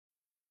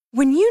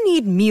When you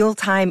need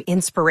mealtime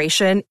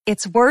inspiration,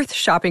 it's worth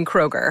shopping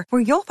Kroger,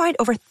 where you'll find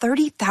over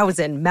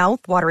 30,000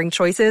 mouth-watering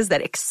choices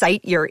that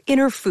excite your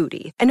inner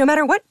foodie. And no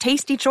matter what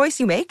tasty choice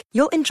you make,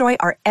 you'll enjoy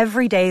our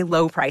everyday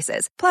low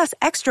prices, plus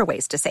extra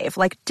ways to save,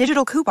 like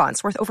digital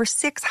coupons worth over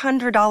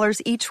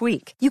 $600 each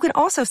week. You can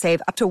also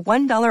save up to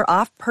 $1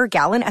 off per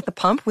gallon at the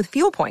pump with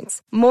fuel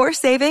points. More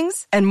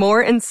savings and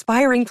more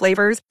inspiring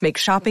flavors make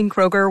shopping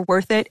Kroger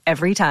worth it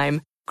every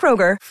time.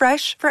 Kroger,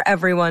 fresh for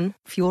everyone.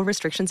 Fuel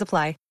restrictions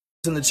apply.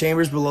 In the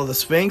chambers below the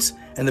Sphinx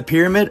and the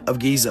Pyramid of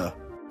Giza.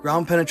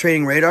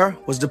 Ground-penetrating radar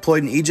was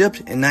deployed in Egypt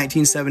in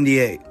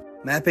 1978,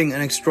 mapping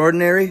an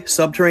extraordinary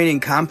subterranean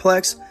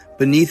complex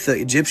beneath the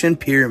Egyptian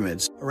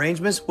pyramids.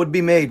 Arrangements would be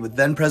made with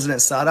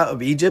then-President Sadat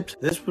of Egypt.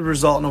 This would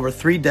result in over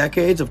 3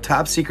 decades of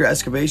top-secret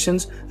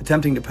excavations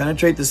attempting to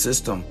penetrate the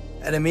system.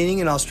 At a meeting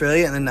in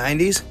Australia in the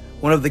 90s,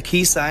 one of the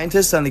key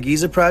scientists on the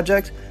Giza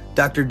project,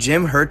 Dr.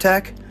 Jim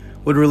Hurtak,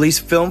 would release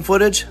film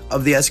footage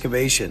of the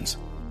excavations.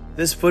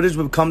 This footage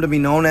would come to be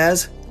known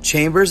as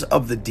Chambers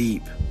of the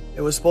Deep.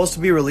 It was supposed to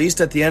be released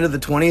at the end of the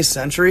 20th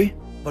century,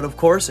 but of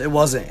course it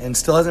wasn't and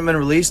still hasn't been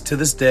released to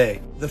this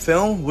day. The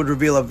film would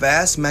reveal a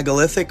vast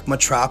megalithic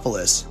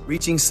metropolis,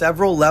 reaching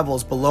several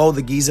levels below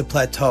the Giza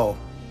Plateau.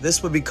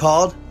 This would be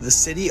called the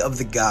City of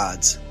the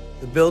Gods.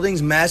 The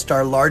buildings matched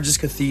our largest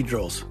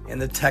cathedrals, and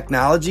the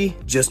technology,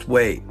 just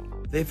wait.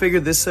 They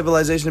figured this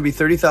civilization to be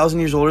 30,000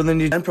 years older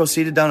than you, and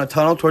proceeded down a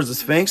tunnel towards the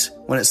Sphinx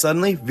when it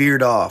suddenly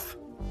veered off.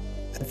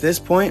 At this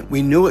point,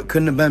 we knew it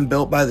couldn't have been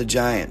built by the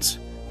giants,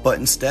 but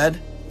instead,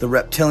 the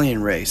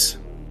reptilian race,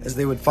 as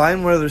they would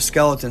find one of their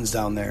skeletons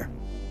down there.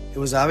 It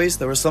was obvious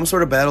there was some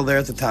sort of battle there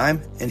at the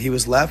time, and he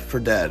was left for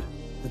dead.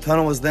 The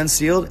tunnel was then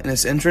sealed and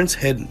its entrance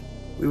hidden.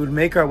 We would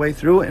make our way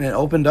through and it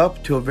opened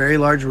up to a very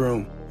large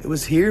room. It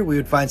was here we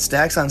would find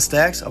stacks on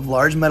stacks of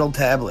large metal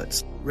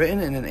tablets, written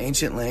in an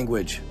ancient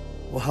language.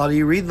 Well, how do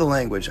you read the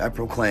language? I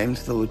proclaimed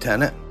to the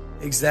lieutenant.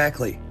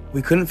 Exactly.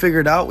 We couldn't figure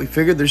it out. We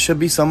figured there should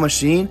be some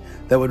machine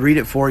that would read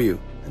it for you,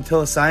 until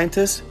a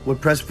scientist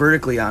would press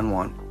vertically on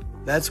one.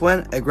 That's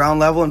when, at ground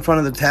level in front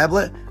of the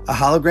tablet, a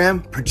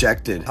hologram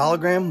projected. The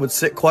hologram would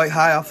sit quite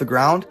high off the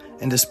ground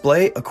and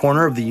display a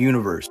corner of the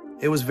universe.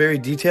 It was very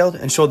detailed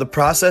and showed the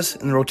process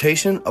and the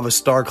rotation of a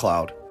star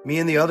cloud. Me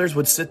and the others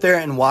would sit there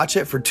and watch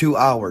it for 2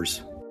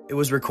 hours. It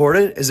was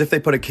recorded as if they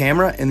put a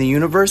camera in the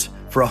universe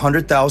for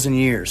 100,000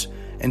 years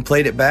and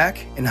played it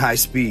back in high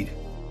speed.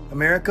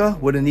 America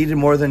would have needed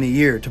more than a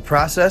year to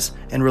process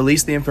and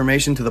release the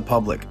information to the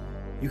public.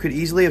 You could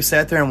easily have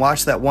sat there and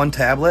watched that one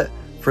tablet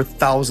for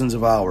thousands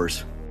of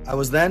hours. I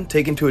was then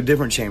taken to a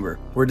different chamber,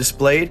 where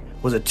displayed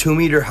was a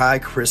 2-meter high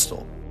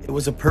crystal. It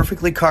was a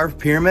perfectly carved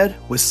pyramid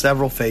with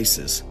several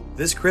faces.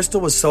 This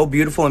crystal was so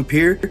beautiful and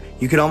pure,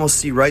 you could almost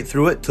see right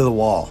through it to the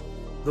wall.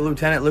 The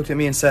lieutenant looked at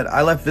me and said,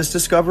 "I left this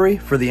discovery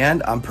for the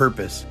end on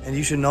purpose, and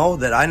you should know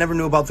that I never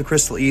knew about the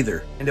crystal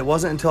either. And it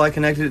wasn't until I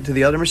connected it to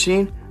the other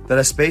machine that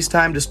a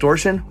space-time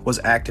distortion was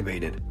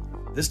activated.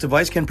 This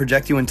device can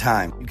project you in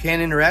time. You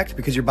can't interact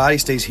because your body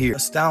stays here."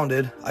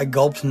 Astounded, I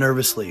gulped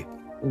nervously.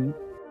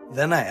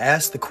 Then I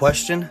asked the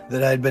question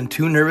that I had been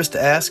too nervous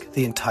to ask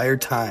the entire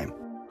time.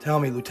 "Tell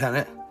me,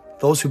 Lieutenant,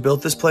 those who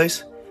built this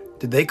place,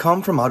 did they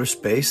come from outer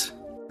space?"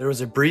 There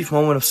was a brief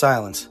moment of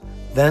silence.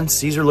 Then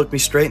Caesar looked me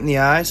straight in the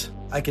eyes.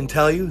 "I can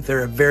tell you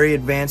they're a very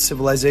advanced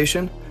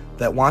civilization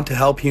that want to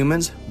help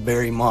humans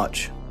very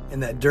much.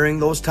 And that during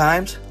those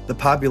times, the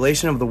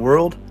population of the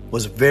world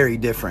was very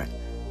different,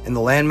 and the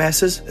land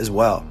masses as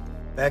well.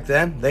 Back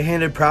then, they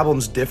handled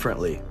problems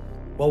differently."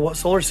 "Well, what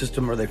solar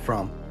system are they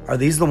from? Are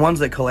these the ones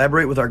that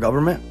collaborate with our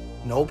government?"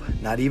 "Nope,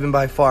 not even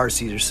by far,"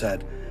 Caesar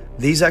said.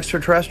 "These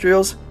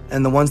extraterrestrials,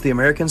 and the ones the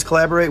Americans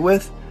collaborate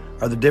with,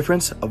 are the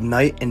difference of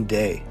night and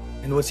day.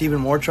 And what's even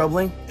more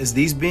troubling is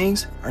these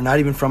beings are not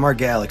even from our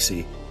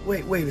galaxy."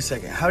 Wait a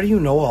second, how do you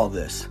know all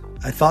this?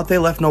 "I thought they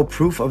left no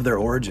proof of their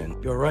origin."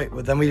 "You're right,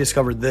 but then we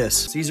discovered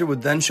this." Caesar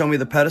would then show me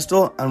the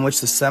pedestal on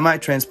which the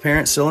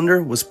semi-transparent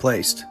cylinder was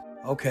placed.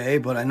 "Okay,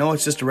 but I know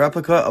it's just a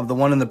replica of the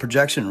one in the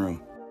projection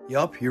room."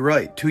 "Yup, you're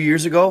right. 2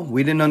 years ago,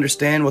 we didn't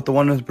understand what the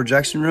one in the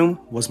projection room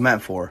was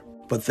meant for.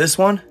 But this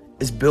one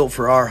is built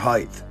for our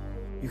height.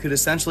 You could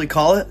essentially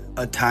call it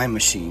a time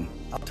machine.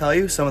 I'll tell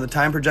you some of the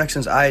time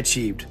projections I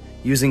achieved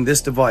using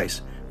this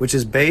device, which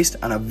is based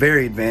on a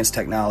very advanced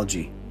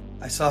technology.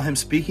 I saw him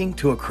speaking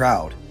to a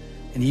crowd,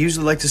 and he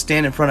usually liked to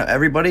stand in front of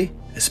everybody,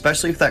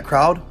 especially if that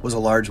crowd was a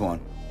large one.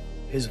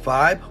 His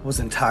vibe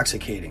was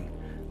intoxicating.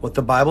 What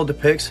the Bible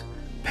depicts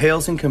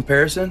pales in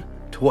comparison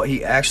to what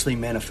he actually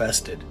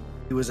manifested.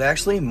 He was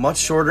actually much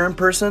shorter in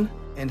person,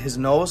 and his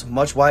nose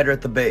much wider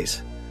at the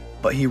base,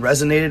 but he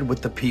resonated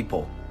with the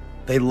people.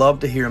 They loved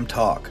to hear him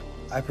talk.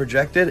 I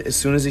projected as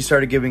soon as he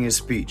started giving his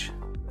speech,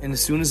 and as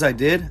soon as I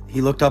did,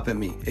 he looked up at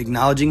me,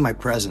 acknowledging my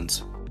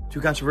presence.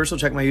 Too controversial?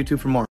 Check my YouTube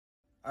for more.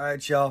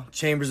 Alright y'all,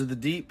 Chambers of the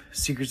Deep,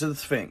 Secrets of the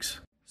Sphinx.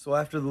 So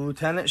after the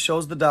lieutenant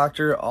shows the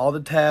doctor all the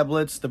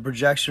tablets, the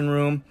projection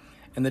room,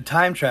 and the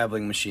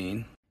time-traveling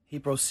machine, he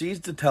proceeds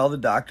to tell the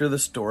doctor the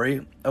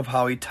story of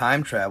how he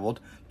time-traveled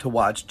to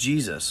watch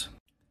Jesus,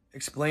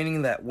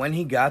 explaining that when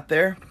he got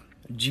there,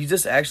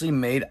 Jesus actually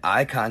made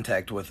eye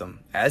contact with him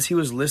as he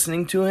was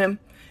listening to him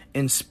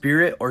in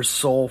spirit or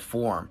soul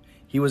form.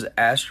 He was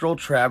astral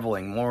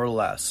traveling, more or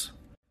less.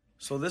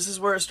 So this is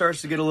where it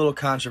starts to get a little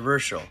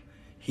controversial.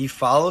 He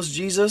follows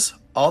Jesus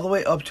all the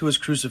way up to his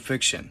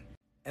crucifixion,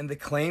 and the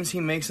claims he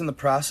makes in the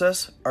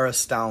process are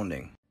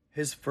astounding.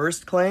 His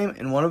first claim,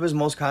 and one of his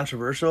most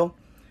controversial,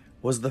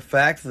 was the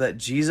fact that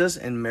Jesus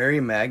and Mary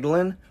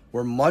Magdalene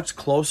were much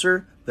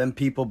closer than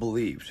people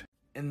believed,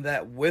 and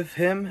that with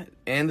him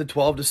and the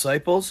 12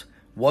 disciples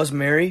was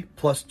Mary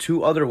plus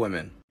 2 other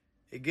women.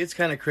 It gets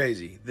kind of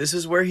crazy. This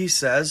is where he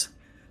says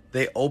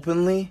they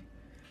openly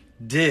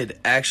did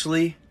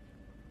actually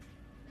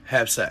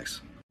have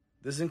sex.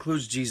 This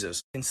includes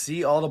Jesus. You can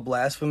see all the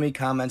blasphemy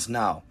comments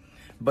now,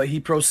 but he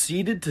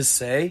proceeded to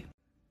say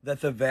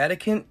that the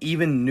Vatican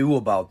even knew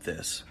about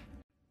this,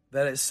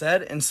 that it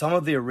said in some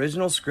of the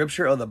original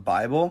scripture of the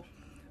Bible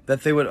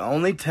that they would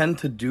only tend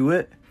to do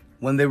it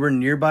when they were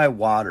nearby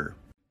water,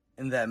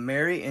 and that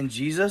Mary and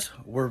Jesus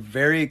were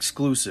very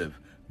exclusive,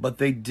 but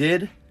they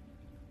did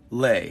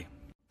lay,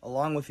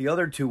 along with the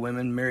other 2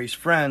 women, Mary's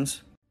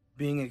friends,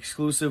 being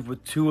exclusive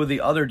with 2 of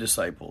the other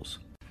disciples.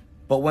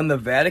 But when the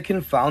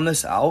Vatican found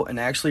this out and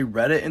actually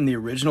read it in the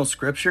original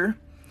scripture,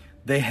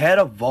 they had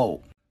a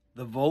vote.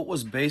 The vote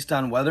was based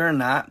on whether or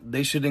not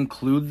they should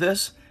include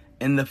this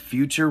in the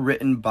future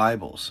written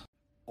Bibles,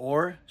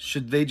 or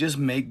should they just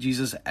make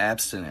Jesus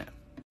abstinent.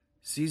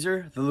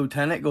 Caesar, the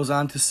lieutenant, goes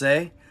on to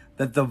say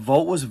that the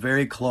vote was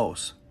very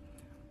close,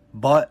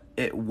 but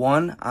it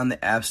won on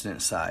the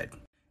abstinent side.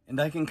 And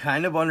I can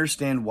kind of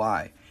understand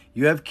why.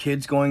 You have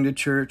kids going to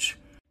church,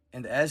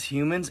 and as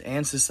humans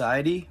and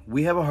society,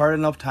 we have a hard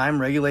enough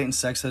time regulating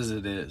sex as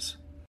it is.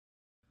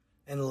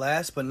 And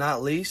last but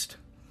not least,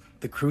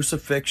 the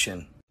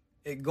crucifixion.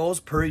 It goes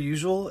per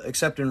usual,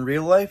 except in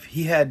real life,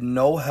 he had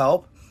no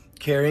help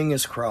carrying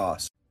his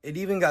cross. It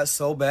even got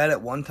so bad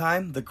at one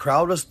time, the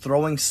crowd was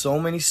throwing so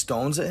many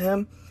stones at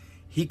him,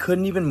 he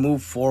couldn't even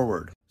move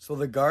forward. So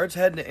the guards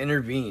had to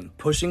intervene,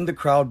 pushing the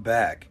crowd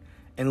back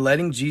and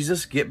letting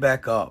Jesus get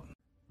back up.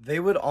 They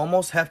would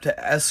almost have to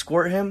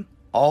escort him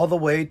all the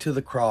way to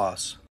the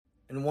cross.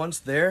 And once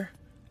there,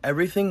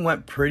 everything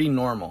went pretty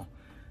normal.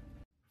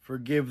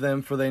 Forgive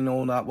them, for they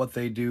know not what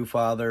they do,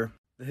 Father.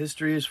 The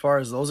history as far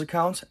as those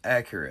accounts,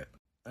 accurate.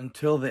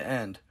 Until the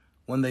end,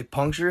 when they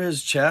puncture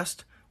his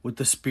chest with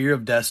the spear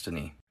of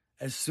destiny.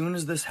 As soon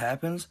as this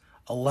happens,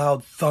 a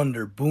loud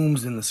thunder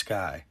booms in the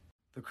sky.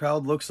 The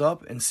crowd looks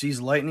up and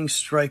sees lightning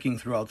striking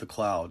throughout the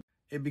cloud.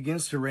 It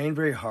begins to rain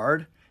very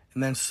hard,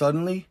 and then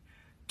suddenly,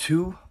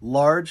 2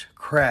 large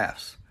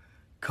crafts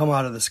come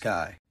out of the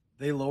sky.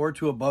 They lower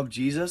to above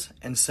Jesus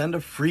and send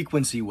a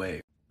frequency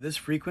wave. This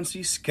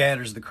frequency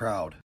scatters the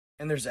crowd.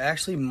 And there's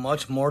actually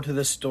much more to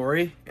this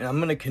story, and I'm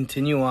going to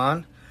continue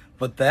on,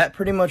 but that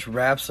pretty much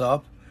wraps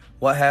up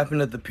what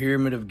happened at the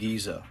Pyramid of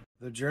Giza.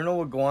 The journal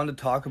would go on to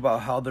talk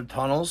about how the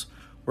tunnels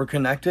were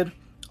connected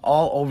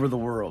all over the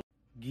world.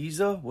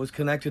 Giza was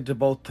connected to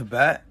both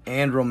Tibet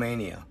and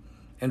Romania,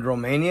 and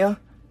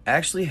Romania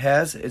actually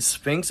has a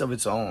sphinx of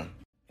its own.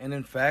 And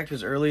in fact,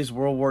 as early as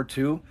World War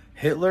II,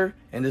 Hitler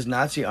and his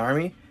Nazi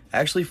army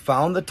actually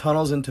found the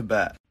tunnels in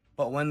Tibet.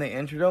 But when they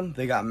entered them,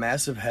 they got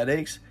massive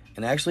headaches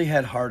and actually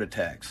had heart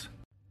attacks.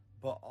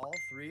 But all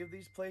 3 of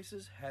these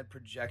places had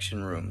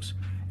projection rooms,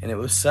 and it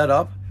was set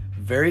up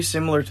very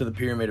similar to the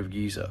Pyramid of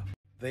Giza.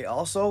 They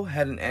also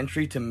had an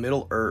entry to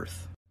Middle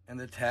Earth, and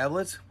the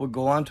tablets would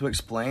go on to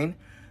explain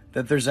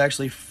that there's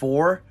actually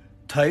 4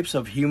 types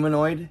of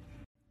humanoid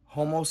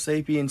Homo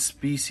sapiens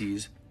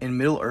species in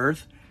Middle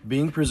Earth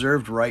being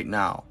preserved right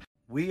now.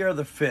 We are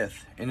the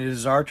 5th, and it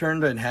is our turn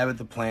to inhabit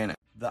the planet.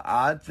 The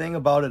odd thing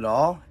about it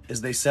all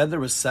is they said there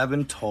was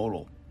 7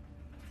 total.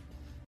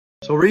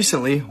 So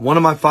recently, one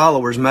of my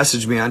followers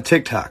messaged me on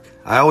TikTok.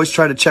 I always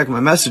try to check my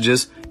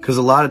messages because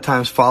a lot of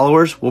times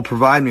followers will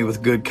provide me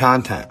with good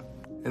content.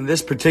 And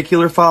this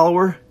particular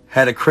follower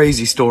had a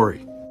crazy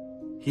story.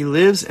 He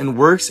lives and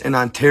works in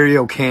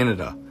Ontario,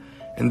 Canada,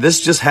 and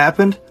this just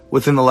happened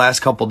within the last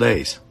couple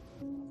days.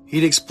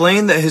 He'd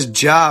explained that his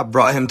job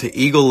brought him to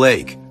Eagle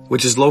Lake,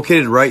 which is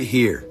located right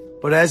here.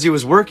 But as he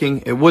was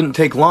working, it wouldn't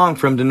take long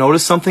for him to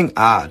notice something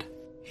odd.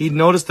 He'd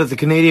noticed that the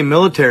Canadian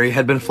military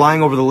had been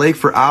flying over the lake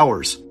for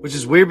hours, which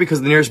is weird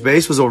because the nearest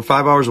base was over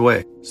 5 hours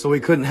away. So he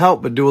couldn't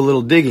help but do a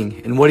little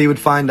digging, and what he would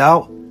find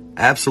out?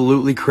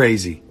 Absolutely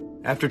crazy.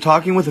 After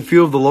talking with a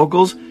few of the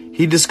locals,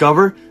 he'd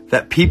discover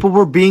that people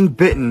were being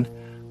bitten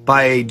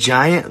by a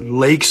giant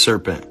lake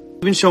serpent.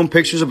 He'd even shown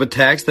pictures of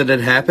attacks that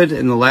had happened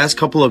in the last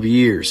couple of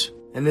years.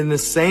 And in the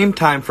same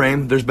time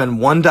frame, there's been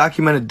 1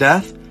 documented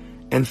death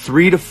and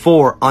 3 to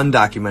 4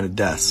 undocumented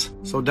deaths.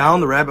 So down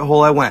the rabbit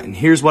hole I went, and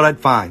here's what I'd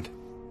find.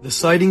 The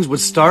sightings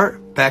would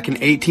start back in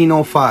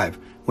 1805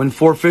 when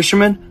 4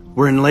 fishermen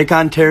were in Lake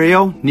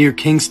Ontario near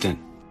Kingston.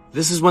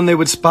 This is when they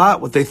would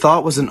spot what they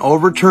thought was an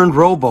overturned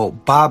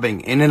rowboat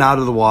bobbing in and out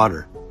of the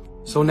water.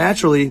 So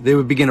naturally, they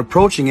would begin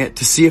approaching it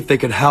to see if they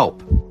could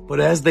help. But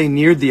as they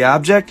neared the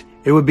object,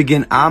 it would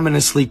begin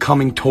ominously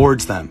coming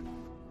towards them.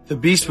 The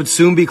beast would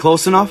soon be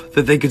close enough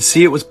that they could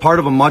see it was part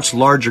of a much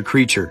larger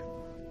creature.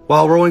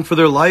 While rowing for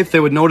their life,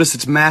 they would notice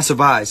its massive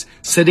eyes,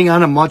 sitting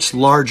on a much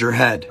larger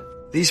head.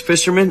 These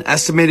fishermen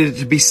estimated it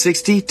to be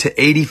 60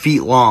 to 80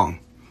 feet long,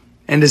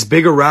 and as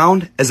big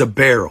around as a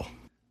barrel.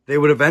 They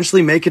would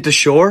eventually make it to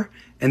shore,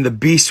 and the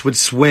beast would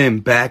swim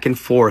back and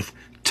forth,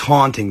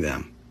 taunting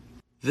them.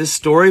 This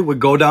story would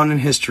go down in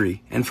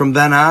history, and from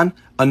then on,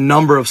 a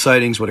number of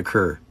sightings would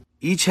occur,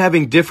 each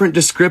having different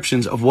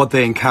descriptions of what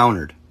they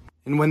encountered.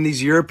 And when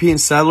these European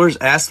settlers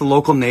asked the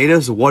local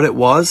natives what it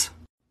was,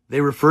 they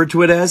referred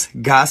to it as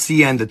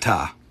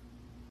Gaciendata,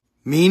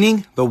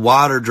 meaning the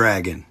water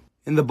dragon.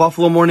 In the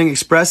Buffalo Morning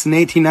Express in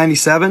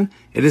 1897,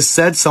 it is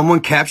said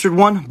someone captured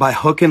one by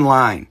hook and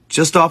line,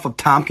 just off of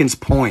Tompkins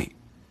Point.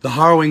 The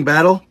harrowing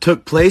battle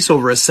took place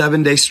over a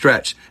 7-day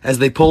stretch as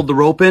they pulled the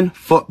rope in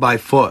foot by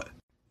foot.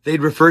 They'd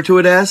refer to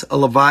it as a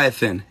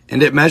Leviathan,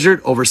 and it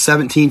measured over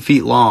 17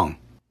 feet long.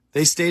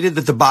 They stated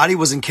that the body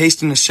was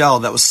encased in a shell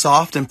that was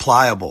soft and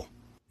pliable,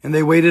 and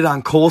they weighed it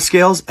on coal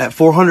scales at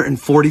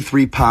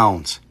 443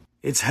 pounds.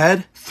 Its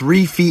head,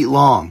 3 feet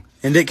long,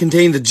 and it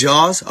contained the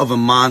jaws of a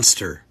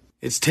monster.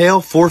 Its tail,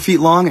 4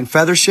 feet long and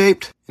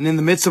feather-shaped, and in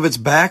the midst of its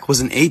back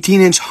was an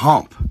 18-inch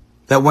hump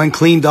that, when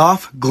cleaned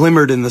off,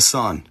 glimmered in the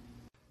sun.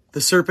 The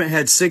serpent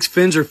had 6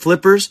 fins or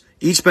flippers,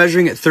 each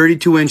measuring at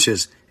 32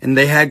 inches, and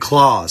they had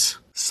claws.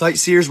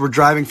 Sightseers were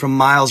driving from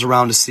miles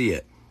around to see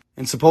it,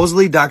 and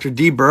supposedly Dr.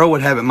 D. Burrow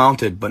would have it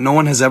mounted, but no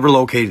one has ever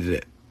located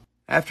it.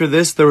 After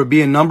this, there would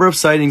be a number of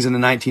sightings in the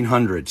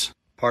 1900s.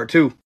 Part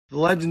 2. The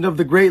Legend of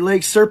the Great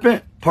Lakes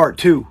Serpent, Part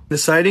 2. The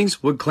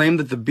sightings would claim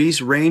that the beast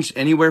ranged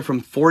anywhere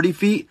from 40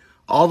 feet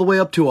all the way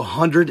up to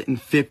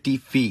 150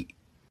 feet.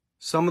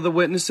 Some of the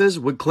witnesses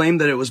would claim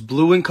that it was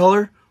blue in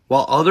color,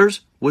 while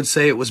others would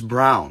say it was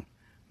brown,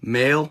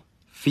 male,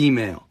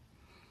 female.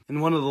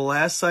 And one of the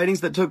last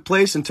sightings that took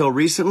place until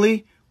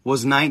recently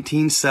was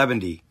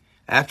 1970.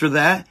 After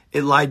that,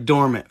 it lied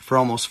dormant for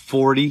almost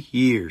 40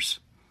 years.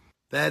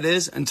 That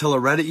is, until a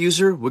Reddit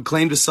user would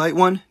claim to sight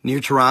one near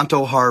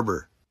Toronto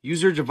Harbor.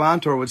 User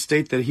Javantor would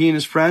state that he and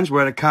his friends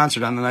were at a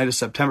concert on the night of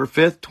September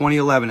 5th,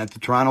 2011 at the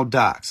Toronto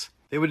docks.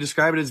 They would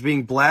describe it as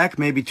being black,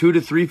 maybe 2 to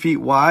 3 feet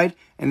wide,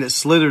 and it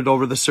slithered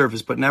over the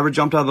surface but never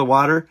jumped out of the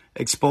water,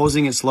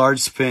 exposing its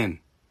large fin.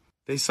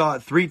 They saw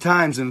it 3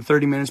 times in the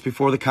 30 minutes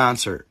before the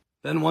concert.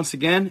 Then once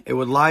again, it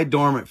would lie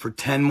dormant for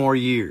 10 more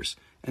years,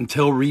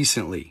 until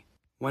recently,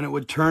 when it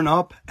would turn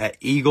up at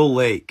Eagle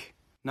Lake.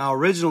 Now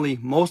originally,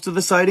 most of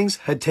the sightings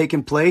had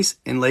taken place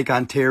in Lake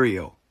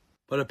Ontario,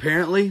 but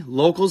apparently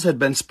locals had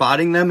been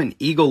spotting them in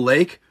Eagle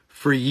Lake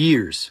for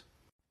years.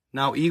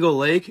 Now Eagle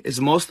Lake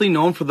is mostly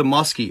known for the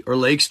muskie or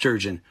lake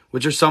sturgeon,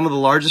 which are some of the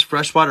largest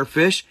freshwater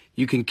fish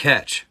you can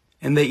catch,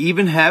 and they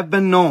even have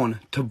been known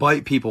to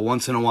bite people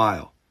once in a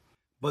while.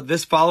 But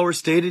this follower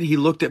stated he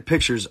looked at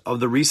pictures of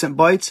the recent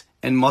bites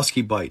and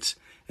muskie bites,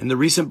 and the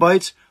recent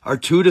bites are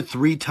 2 to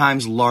 3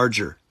 times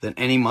larger than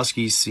any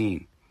muskie he's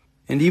seen.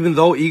 And even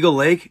though Eagle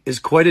Lake is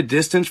quite a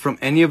distance from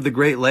any of the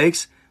Great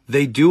Lakes,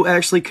 they do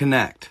actually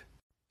connect.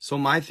 So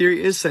my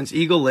theory is, since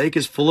Eagle Lake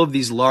is full of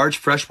these large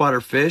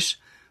freshwater fish,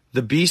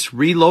 the beast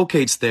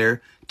relocates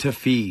there to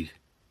feed.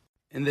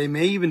 And they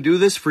may even do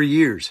this for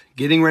years,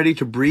 getting ready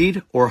to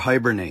breed or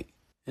hibernate.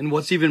 And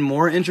what's even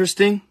more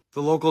interesting,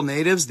 the local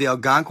natives, the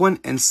Algonquin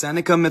and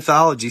Seneca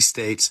mythology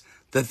states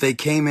that they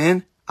came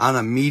in on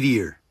a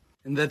meteor,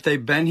 and that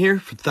they've been here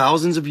for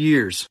thousands of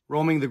years,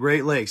 roaming the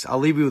Great Lakes. I'll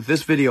leave you with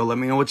this video. Let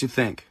me know what you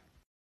think.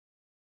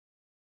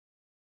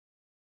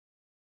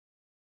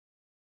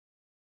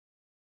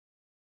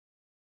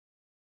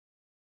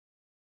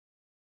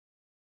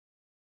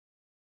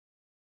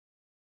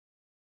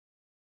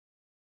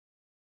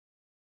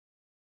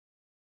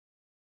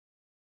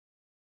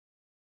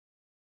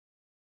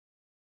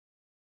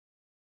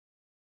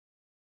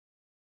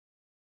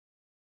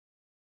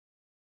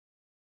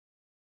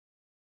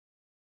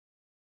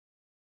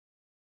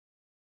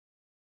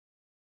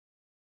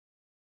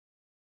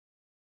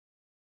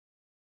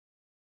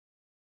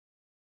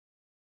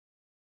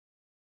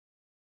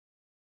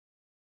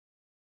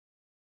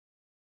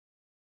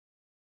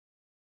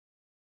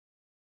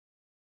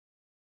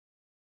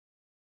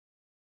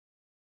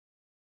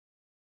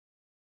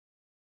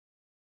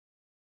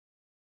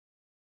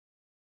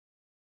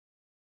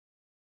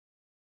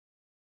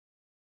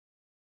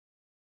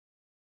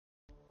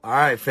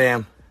 Alright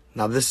fam,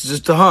 now this is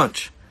just a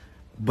hunch,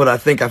 but I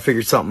think I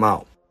figured something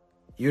out.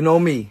 You know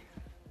me,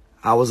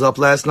 I was up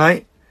last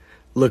night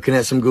looking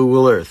at some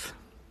Google Earth.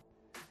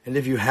 And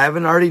if you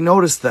haven't already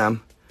noticed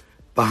them,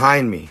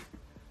 behind me,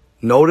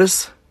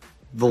 notice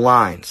the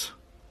lines.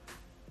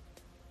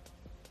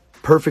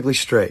 Perfectly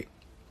straight.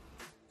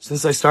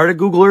 Since I started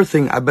Google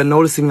Earthing, I've been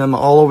noticing them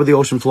all over the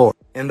ocean floor.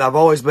 And I've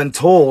always been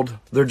told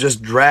they're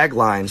just drag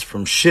lines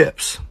from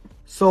ships.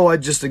 So I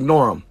just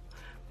ignore them.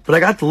 But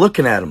I got to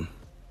looking at them,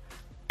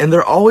 and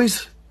they're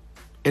always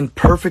in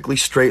perfectly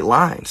straight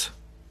lines.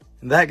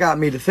 And that got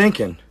me to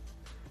thinking,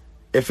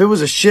 if it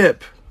was a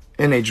ship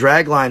in a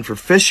drag line for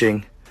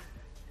fishing,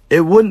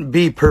 it wouldn't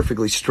be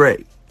perfectly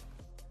straight.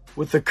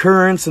 With the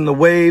currents and the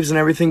waves and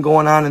everything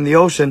going on in the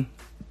ocean,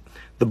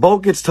 the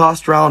boat gets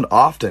tossed around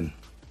often.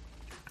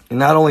 And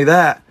not only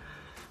that,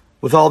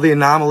 with all the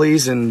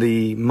anomalies and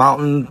the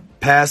mountain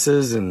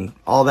passes and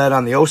all that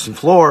on the ocean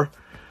floor,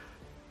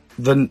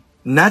 the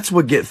nets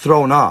would get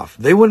thrown off.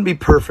 They wouldn't be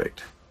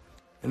perfect.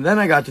 And then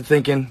I got to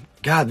thinking,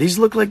 God, these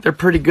look like they're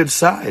pretty good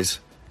size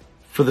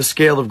for the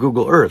scale of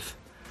Google Earth.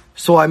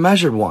 So I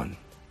measured one.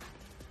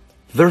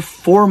 They're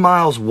 4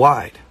 miles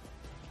wide.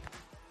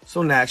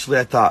 So naturally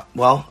I thought,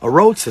 well, a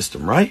road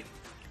system, right?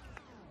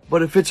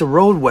 But if it's a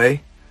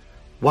roadway,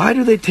 why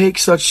do they take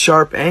such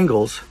sharp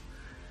angles?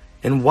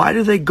 And why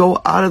do they go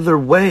out of their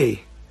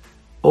way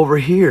over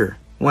here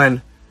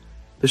when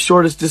the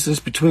shortest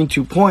distance between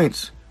 2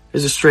 points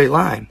is a straight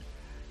line?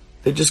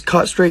 They just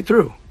cut straight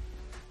through.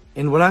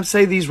 And when I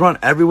say these run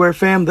everywhere,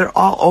 fam, they're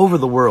all over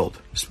the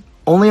world.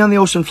 Only on the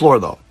ocean floor,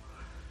 though.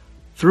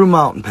 Through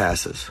mountain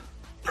passes.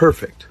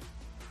 Perfect.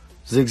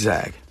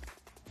 Zigzag.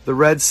 The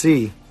Red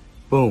Sea.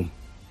 Boom.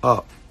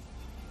 Up.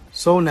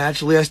 So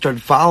naturally, I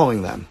started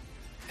following them.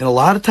 And a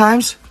lot of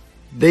times,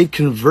 they'd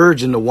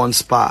converge into one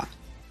spot.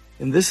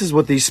 And this is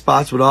what these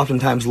spots would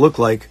oftentimes look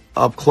like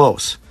up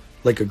close.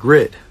 Like a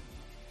grid.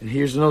 And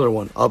here's another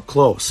one, up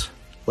close.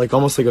 Like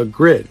almost like a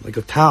grid, like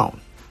a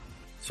town.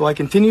 So I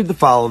continued to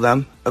follow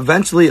them.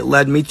 Eventually, it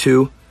led me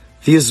to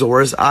the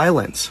Azores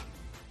Islands.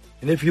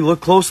 And if you look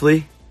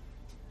closely,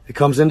 it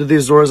comes into the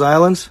Azores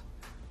Islands.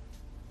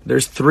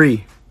 There's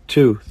 3,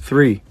 2,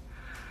 3.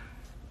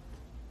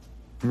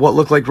 What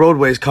look like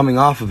roadways coming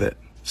off of it.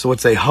 So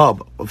it's a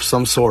hub of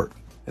some sort.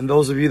 And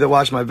those of you that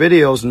watch my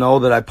videos know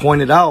that I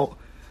pointed out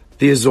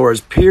the Azores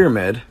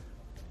Pyramid,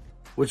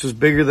 which was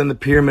bigger than the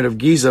Pyramid of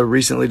Giza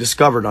recently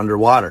discovered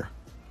underwater.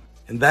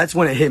 And that's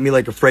when it hit me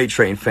like a freight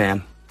train,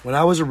 fam. When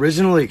I was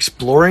originally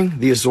exploring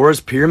the Azores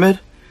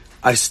Pyramid,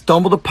 I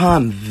stumbled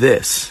upon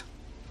this.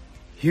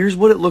 Here's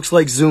what it looks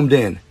like zoomed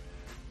in.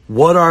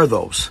 What are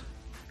those?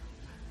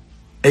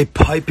 A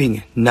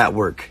piping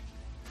network.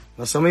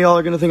 Now some of y'all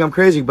are going to think I'm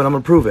crazy, but I'm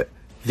going to prove it.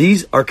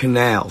 These are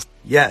canals.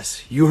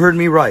 Yes, you heard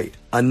me right.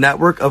 A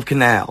network of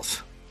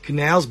canals.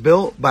 Canals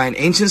built by an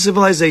ancient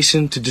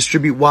civilization to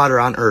distribute water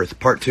on Earth,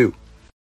 part 2.